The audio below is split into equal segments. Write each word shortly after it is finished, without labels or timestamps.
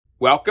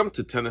Welcome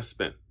to Tennis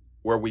Spin,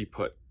 where we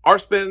put our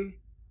spin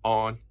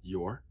on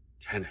your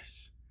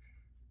tennis.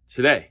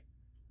 Today,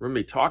 we're going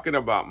to be talking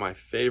about my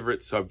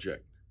favorite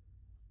subject,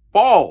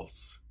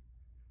 balls.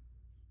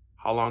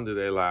 How long do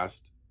they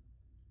last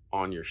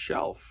on your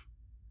shelf?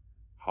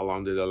 How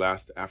long do they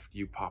last after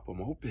you pop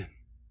them open?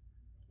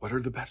 What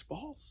are the best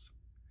balls?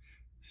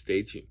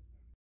 Stay tuned.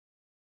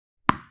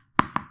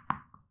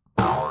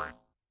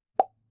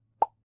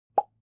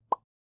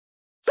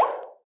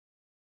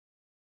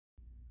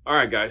 All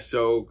right, guys,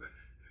 so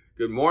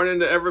good morning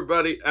to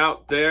everybody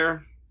out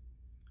there.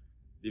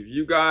 If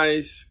you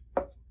guys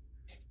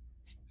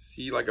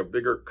see like a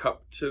bigger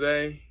cup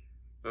today,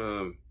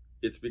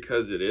 it's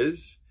because it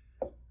is.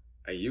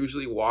 I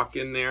usually walk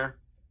in there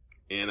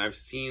and I've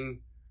seen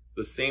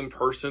the same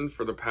person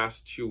for the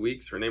past 2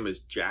 weeks. Her name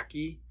is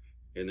Jackie,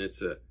 and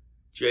it's a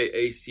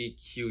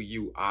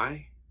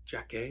Jacqui,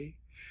 Jackie.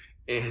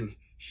 And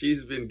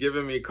she's been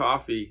giving me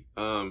coffee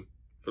for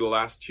the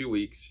last 2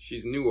 weeks.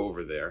 She's new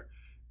over there.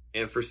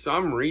 And for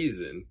some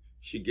reason,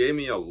 she gave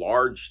me a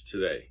large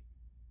today.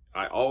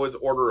 I always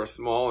order a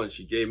small and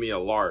she gave me a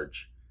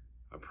large.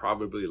 I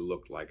probably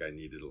looked like I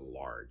needed a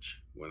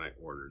large when I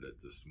ordered it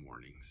this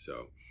morning.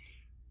 So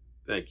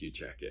thank you,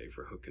 Jackie,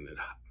 for hooking it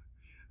up.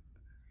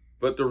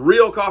 But the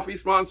real coffee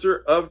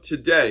sponsor of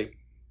today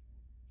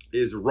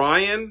is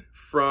Ryan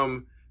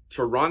from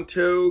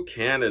Toronto,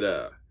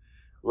 Canada.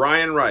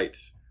 Ryan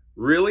writes,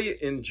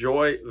 really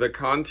enjoy the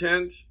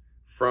content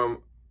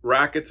from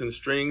rackets and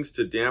strings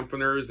to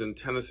dampeners and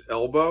tennis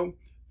elbow.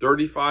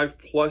 35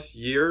 plus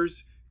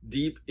years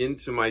deep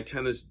into my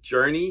tennis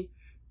journey,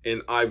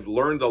 and I've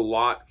learned a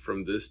lot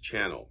from this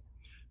channel.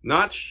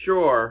 Not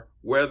sure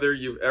whether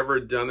you've ever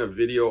done a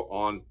video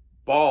on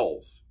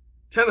balls,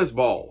 tennis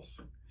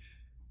balls.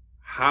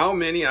 How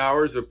many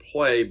hours of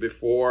play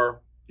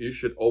before you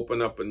should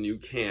open up a new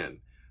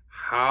can?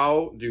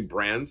 How do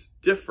brands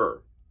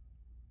differ?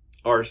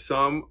 Are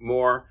some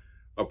more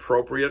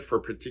appropriate for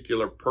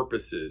particular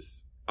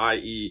purposes,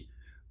 i.e.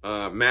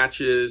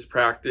 matches,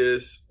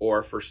 practice,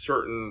 or for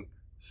certain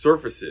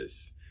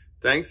surfaces?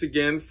 Thanks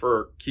again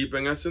for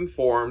keeping us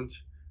informed,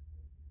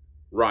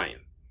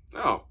 Ryan.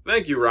 Oh,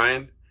 thank you,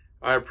 Ryan.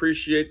 I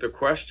appreciate the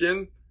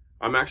question.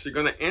 I'm actually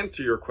going to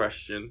answer your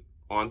question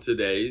on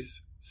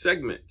today's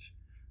segment.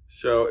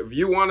 So if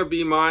you want to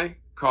be my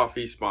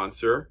coffee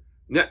sponsor,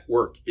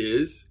 network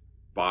is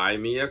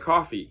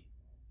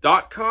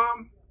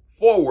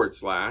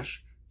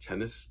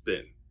buymeacoffee.com/tennis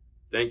spin.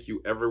 Thank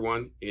you,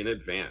 everyone, in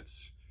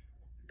advance.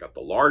 Got the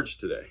large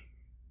today.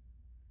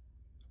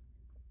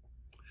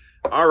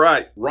 All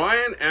right,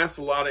 Ryan asked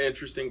a lot of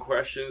interesting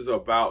questions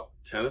about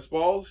tennis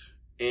balls,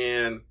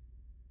 and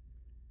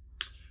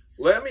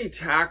let me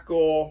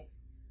tackle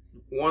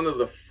one of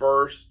the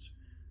first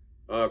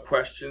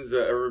questions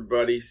that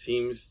everybody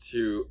seems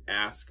to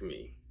ask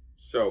me.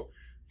 So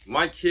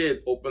my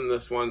kid opened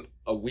this one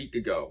a week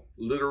ago,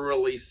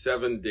 literally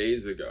 7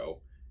 days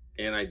ago,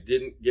 and I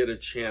didn't get a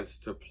chance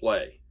to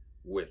play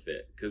with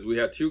it because we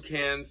had 2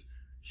 cans.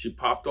 She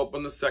popped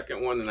open the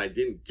second one and I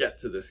didn't get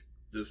to this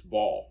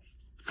ball.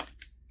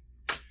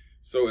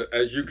 So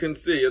as you can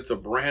see, it's a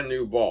brand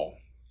new ball.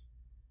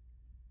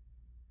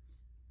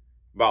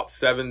 About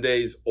 7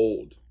 days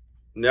old.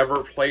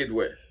 Never played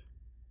with.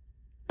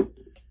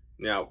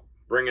 Now,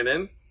 bring it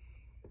in.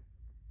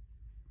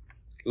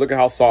 Look at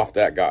how soft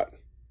that got.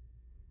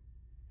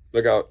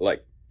 Look how,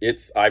 like,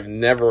 I've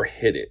never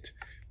hit it,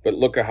 but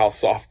look at how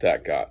soft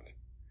that got.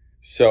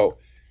 So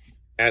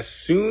as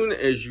soon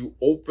as you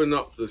open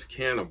up this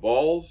can of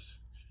balls,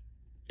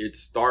 it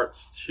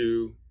starts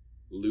to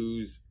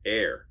lose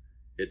air.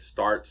 It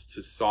starts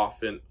to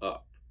soften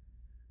up.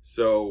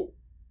 So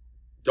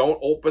don't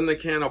open the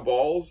can of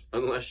balls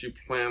unless you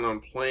plan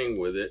on playing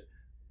with it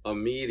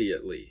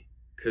immediately,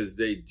 because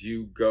they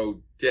do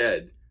go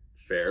dead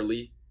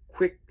fairly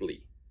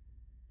quickly.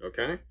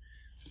 Okay?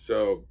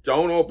 So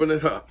don't open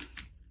it up.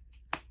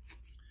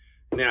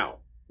 Now,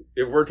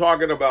 if we're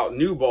talking about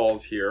new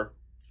balls here,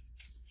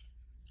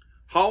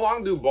 how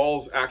long do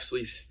balls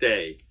actually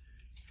stay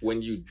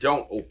when you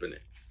don't open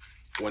it?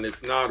 When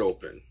it's not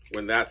open,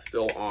 when that's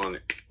still on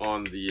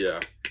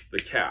the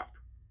cap?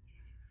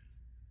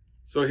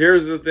 So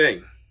here's the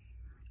thing.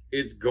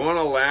 It's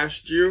gonna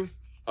last you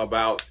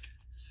about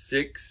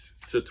 6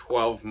 to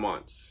 12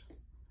 months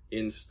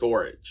in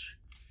storage.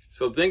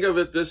 So think of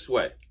it this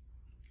way.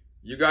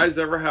 You guys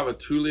ever have a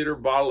 2-liter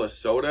bottle of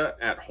soda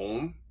at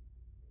home?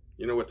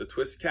 You know, with the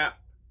twist cap?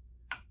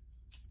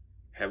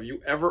 Have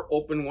you ever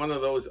opened one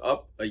of those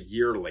up a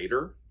year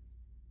later?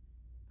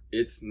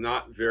 It's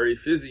not very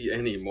fizzy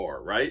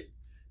anymore, right?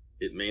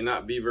 It may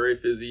not be very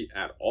fizzy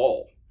at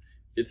all.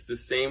 It's the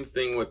same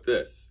thing with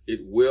this.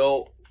 It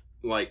will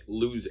like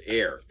lose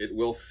air. It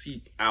will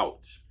seep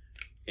out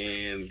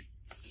and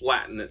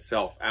flatten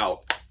itself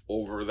out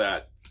over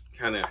that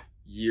kind of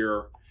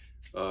year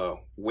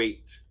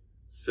wait.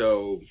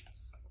 So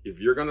if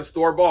you're gonna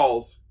store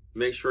balls,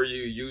 make sure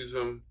you use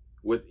them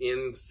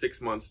within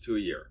 6 months to a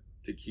year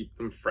to keep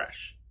them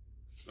fresh,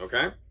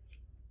 okay?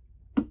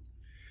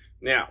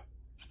 Now,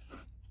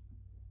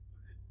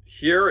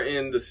 Here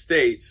in the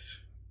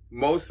States,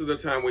 most of the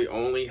time we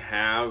only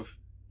have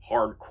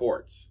hard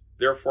courts.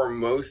 Therefore,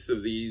 most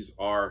of these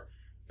are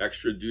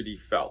extra duty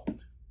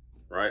felt,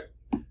 right?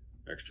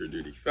 Extra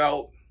duty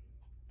felt,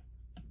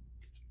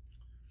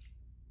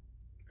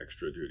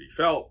 extra duty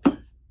felt.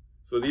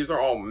 So these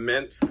are all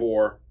meant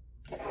for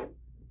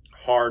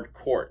hard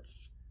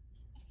courts.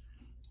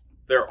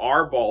 There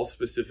are balls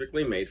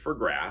specifically made for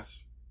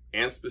grass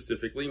and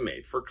specifically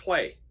made for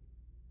clay.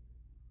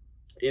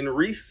 In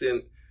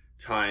recent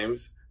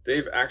times,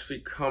 they've actually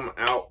come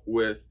out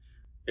with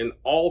an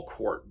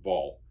all-court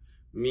ball,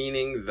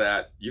 meaning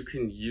that you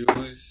can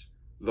use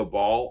the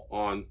ball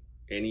on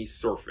any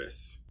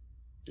surface.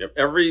 Yep,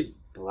 every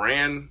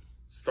brand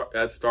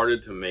that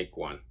started to make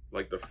one,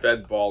 like the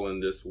Fed ball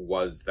in this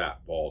was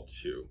that ball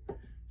too.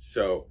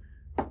 So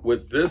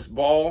with this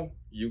ball,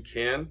 you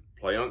can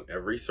play on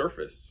every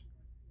surface.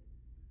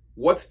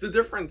 What's the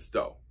difference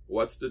though?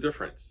 What's the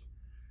difference?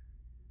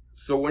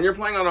 So when you're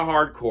playing on a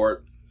hard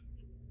court,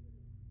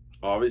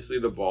 obviously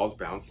the balls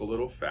bounce a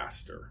little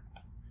faster.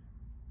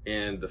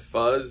 And the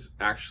fuzz,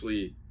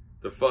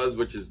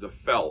 which is the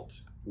felt,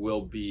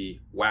 will be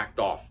whacked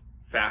off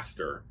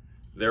faster.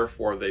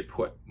 Therefore, they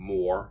put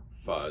more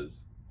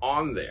fuzz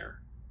on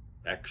there.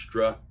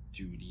 Extra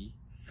duty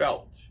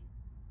felt.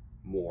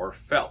 More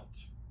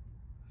felt.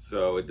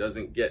 So it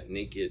doesn't get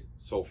naked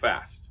so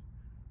fast.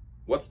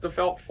 What's the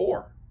felt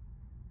for?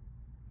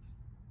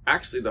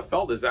 Actually, the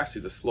felt is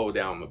actually to slow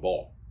down the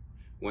ball.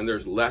 When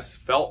there's less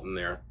felt in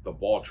there, the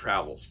ball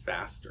travels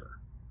faster.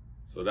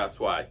 So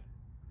that's why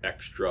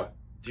extra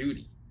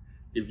duty.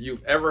 If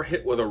you've ever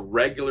hit with a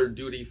regular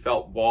duty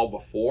felt ball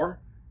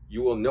before,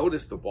 you will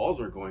notice the balls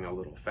are going a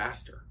little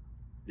faster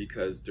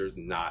because there's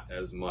not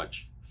as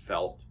much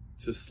felt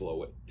to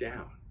slow it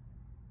down.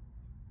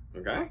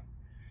 Okay?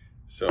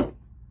 So,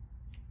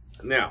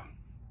 now,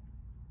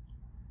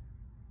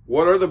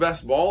 what are the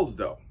best balls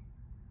though?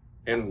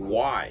 And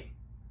why?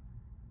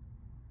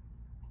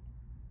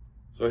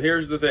 So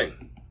here's the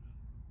thing.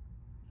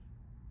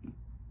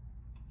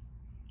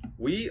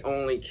 We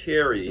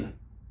carry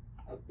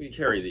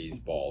these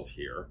balls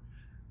here,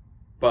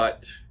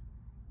 but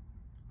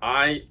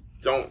I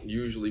don't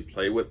usually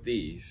play with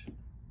these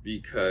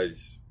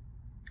because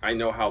I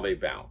know how they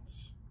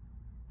bounce.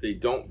 They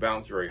don't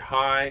bounce very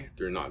high.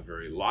 They're not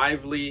very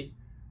lively.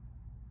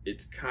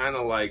 It's kind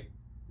of like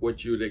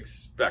what you'd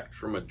expect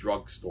from a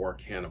drugstore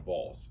can of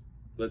balls.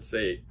 Let's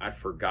say I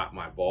forgot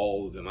my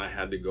balls and I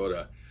had to go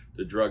to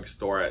the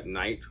drugstore at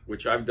night,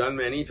 which I've done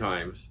many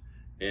times,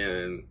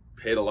 and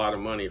paid a lot of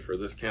money for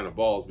this can of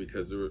balls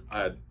because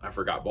I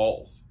forgot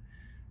balls.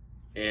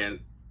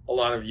 And a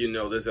lot of you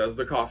know this as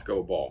the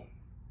Costco ball.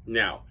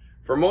 Now,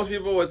 for most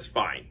people, it's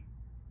fine.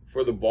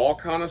 For the ball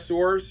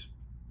connoisseurs,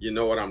 you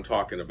know what I'm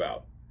talking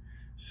about.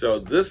 So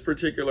this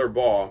particular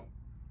ball,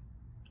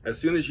 as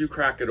soon as you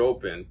crack it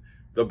open,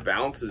 the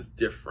bounce is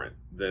different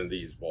than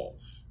these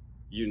balls.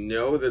 You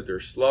know that they're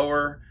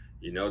slower.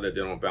 You know that they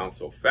don't bounce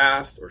so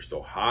fast or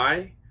so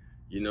high.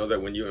 You know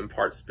that when you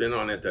impart spin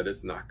on it, that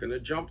it's not going to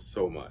jump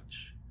so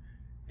much.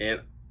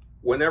 And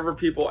whenever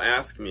people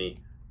ask me,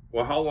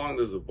 well, how long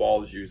does the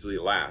balls usually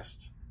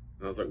last?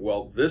 And I was like,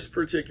 well, this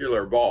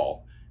particular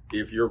ball,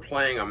 if you're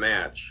playing a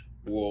match,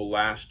 will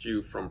last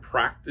you from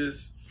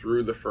practice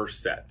through the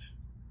first set.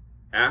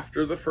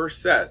 After the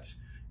first set,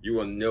 you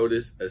will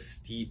notice a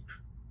steep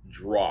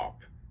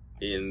drop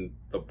in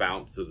the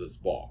bounce of this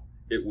ball.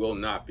 It will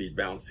not be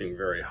bouncing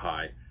very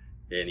high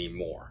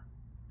anymore.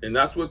 And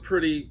that's what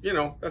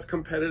that's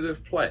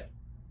competitive play,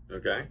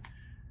 okay?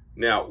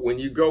 Now, when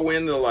you go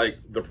into like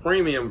the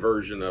premium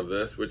version of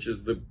this, which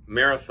is the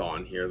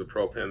marathon here, the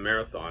Unopened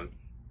marathon,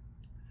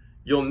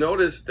 you'll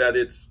notice that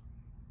it's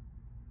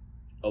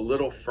a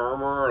little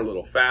firmer, a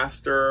little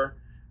faster,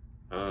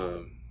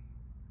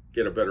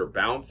 get a better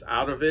bounce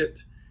out of it,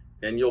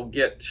 and you'll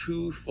get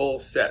 2 full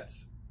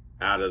sets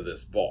out of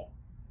this ball.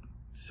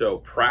 So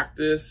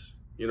practice,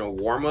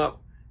 warm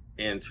up,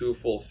 and 2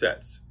 full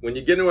sets. When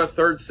you get into a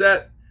 3rd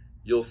set,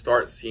 you'll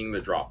start seeing the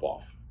drop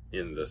off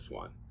in this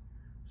one.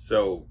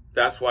 So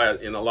that's why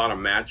in a lot of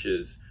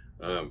matches,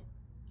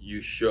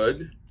 you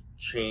should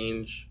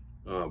change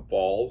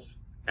balls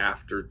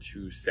after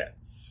 2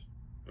 sets,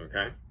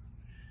 okay?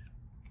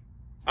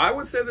 I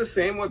would say the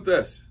same with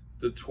this.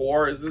 The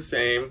Tour is the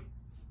same.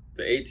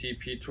 The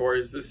ATP Tour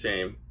is the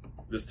same.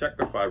 This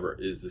Technofiber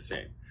is the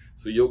same.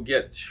 So you'll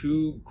get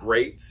 2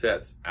 great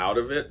sets out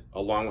of it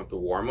along with the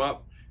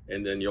warm-up,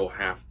 and then you'll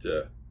have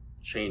to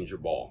change a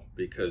ball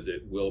because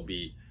it will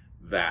be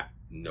that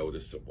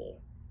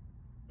noticeable.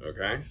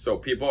 Okay, so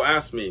people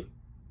ask me,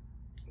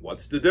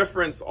 what's the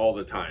difference all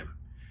the time?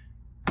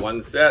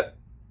 1 set,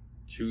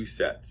 2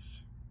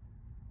 sets.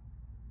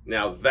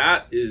 Now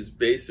that is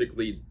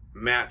basically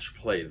match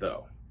play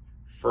though.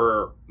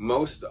 For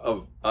most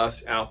of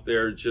us out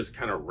there just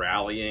kind of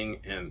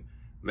rallying and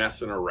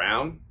messing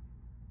around,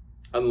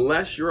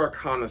 unless you're a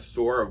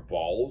connoisseur of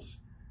balls,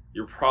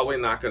 you're probably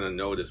not going to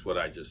notice what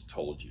I just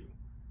told you.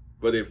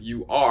 But if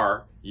you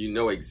are, you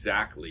know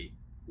exactly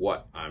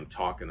what I'm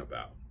talking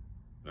about.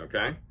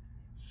 Okay?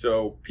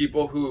 So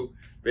people who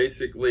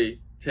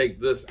basically take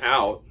this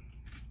out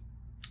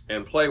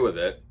and play with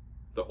it,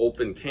 the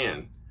open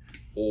can,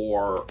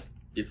 or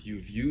if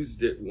you've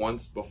used it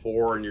once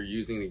before and you're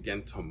using it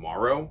again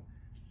tomorrow,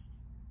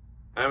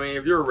 I mean,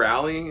 if you're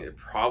rallying, it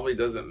probably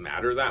doesn't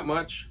matter that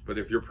much, but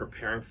if you're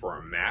preparing for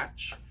a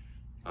match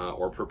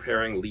or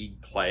preparing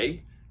league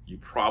play, you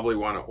probably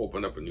want to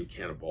open up a new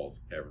can of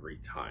balls every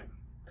time.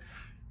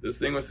 This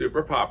thing was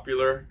super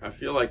popular, I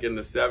feel like in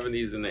the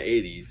 70s and the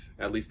 80s,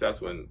 at least that's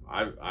when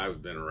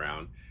I've been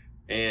around.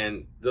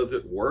 And does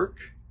it work?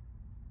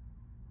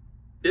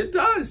 It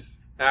does,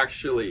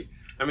 actually.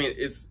 I mean,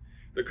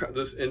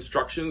 the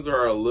instructions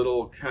are a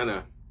little kind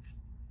of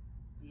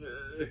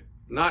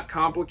not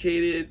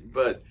complicated,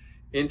 but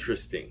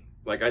interesting.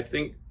 Like, I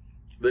think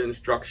the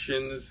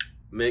instructions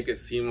make it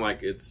seem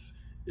like it's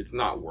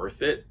not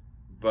worth it.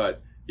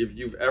 But if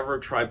you've ever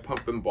tried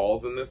pumping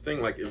balls in this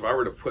thing, like if I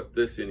were to put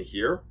this in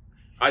here,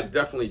 I'd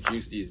definitely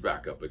juice these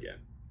back up again.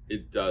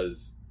 It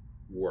does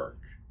work.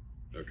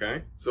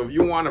 Okay? So if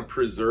you want to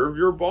preserve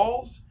your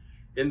balls,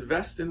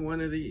 invest in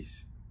one of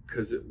these,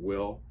 because it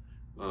will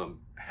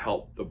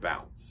help the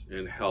bounce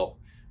and help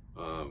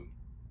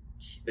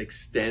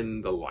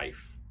extend the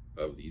life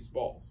of these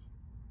balls.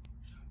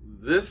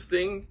 This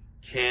thing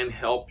can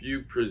help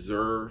you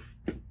preserve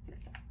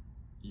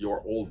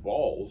your old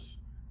balls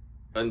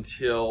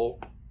until,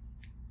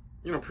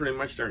 you know, pretty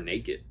much they're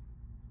naked,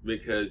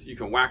 because you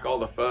can whack all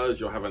the fuzz,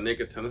 you'll have a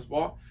naked tennis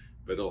ball,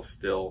 but it'll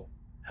still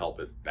help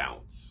it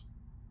bounce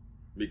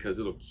because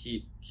it'll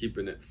keep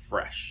keeping it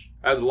fresh.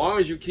 As long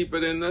as you keep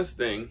it in this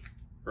thing,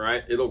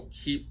 right, it'll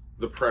keep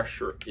the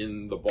pressure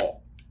in the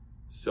ball.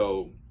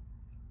 So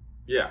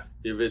yeah,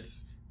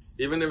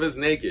 even if it's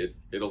naked,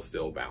 it'll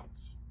still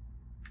bounce.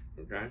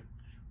 Okay?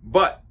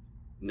 But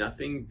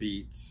nothing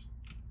beats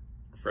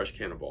a fresh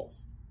can of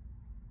balls.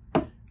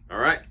 All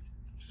right,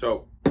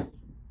 so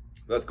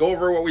let's go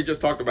over what we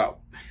just talked about.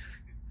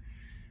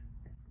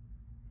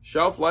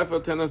 Shelf life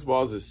of tennis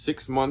balls is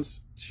 6 months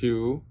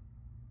to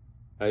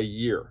a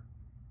year,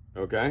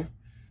 okay?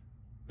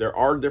 There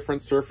are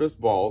different surface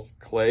balls,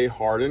 clay,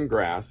 hard, and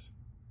grass.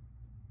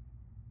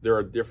 There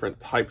are different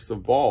types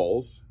of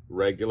balls,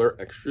 regular,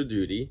 extra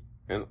duty,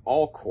 and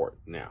all court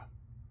now.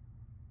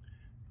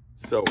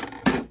 So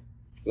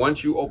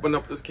once you open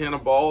up this can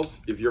of balls,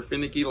 if you're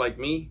finicky like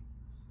me,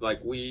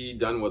 like we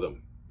done with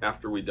them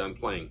after we done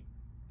playing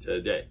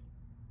today,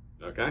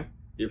 okay?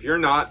 If you're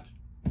not,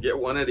 get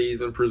one of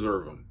these and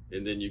preserve them,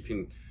 and then you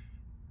can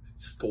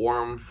store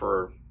them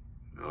for,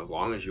 you know, as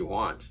long as you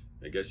want.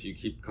 I guess you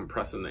keep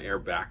compressing the air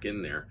back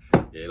in there,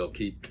 it'll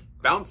keep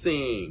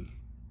bouncing.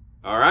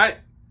 All right,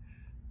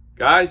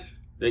 guys,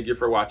 thank you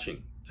for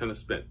watching Tennis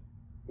Spin,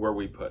 where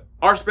we put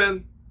our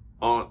spin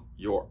on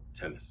your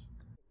tennis.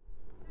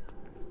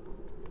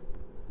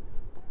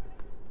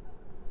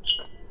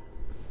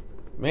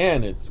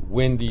 Man, it's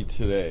windy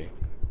today.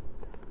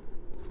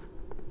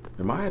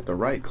 Am I at the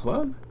right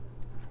club?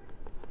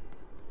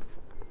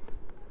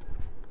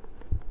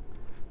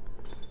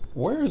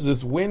 Where is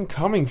this wind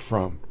coming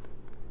from?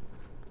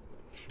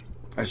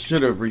 I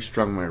should have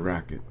restrung my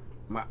racket.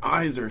 My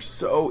eyes are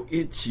so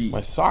itchy.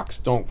 My socks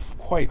don't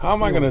quite. How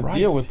am I going to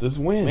deal with this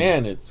wind?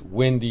 Man, it's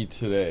windy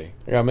today.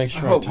 I gotta make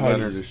sure I tie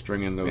Leonard these. is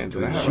stringing those. Man,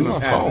 Did I have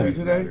enough coffee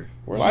today?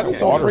 Why is it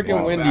so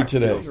freaking windy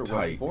today?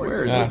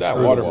 Where is that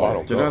water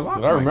bottle? Did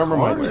I remember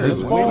my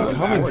tennis ball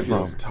coming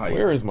from? Tight.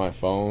 Where is my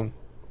phone?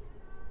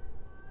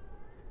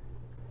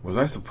 Was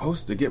I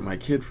supposed to get my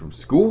kid from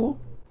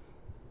school?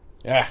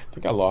 Yeah, I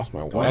think I lost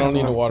my water. I have don't need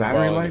a enough water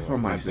battery bottle. life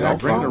on my anyway. cell phone?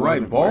 Bring the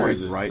right ball. I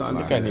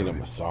think I need a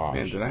massage.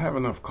 Man, did I have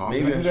enough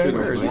coffee Maybe I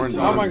today? should.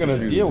 How am I going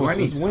to deal with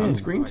this wind?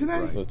 Sunscreen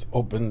today? Let's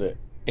open the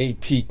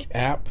A-Peak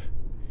app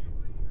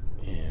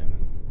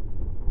and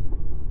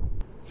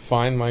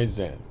find my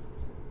Zen.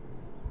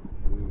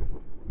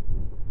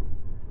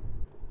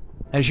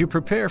 As you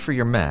prepare for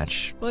your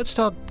match, let's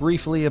talk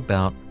briefly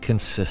about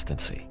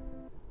consistency.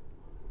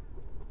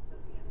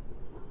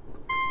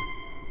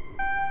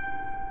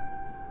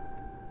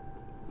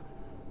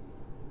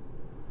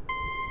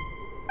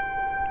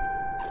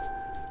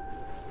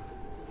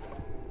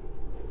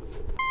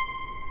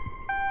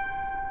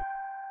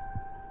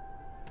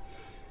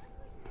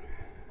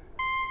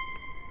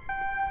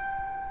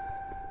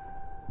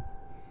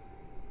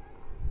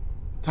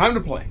 Time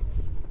to play.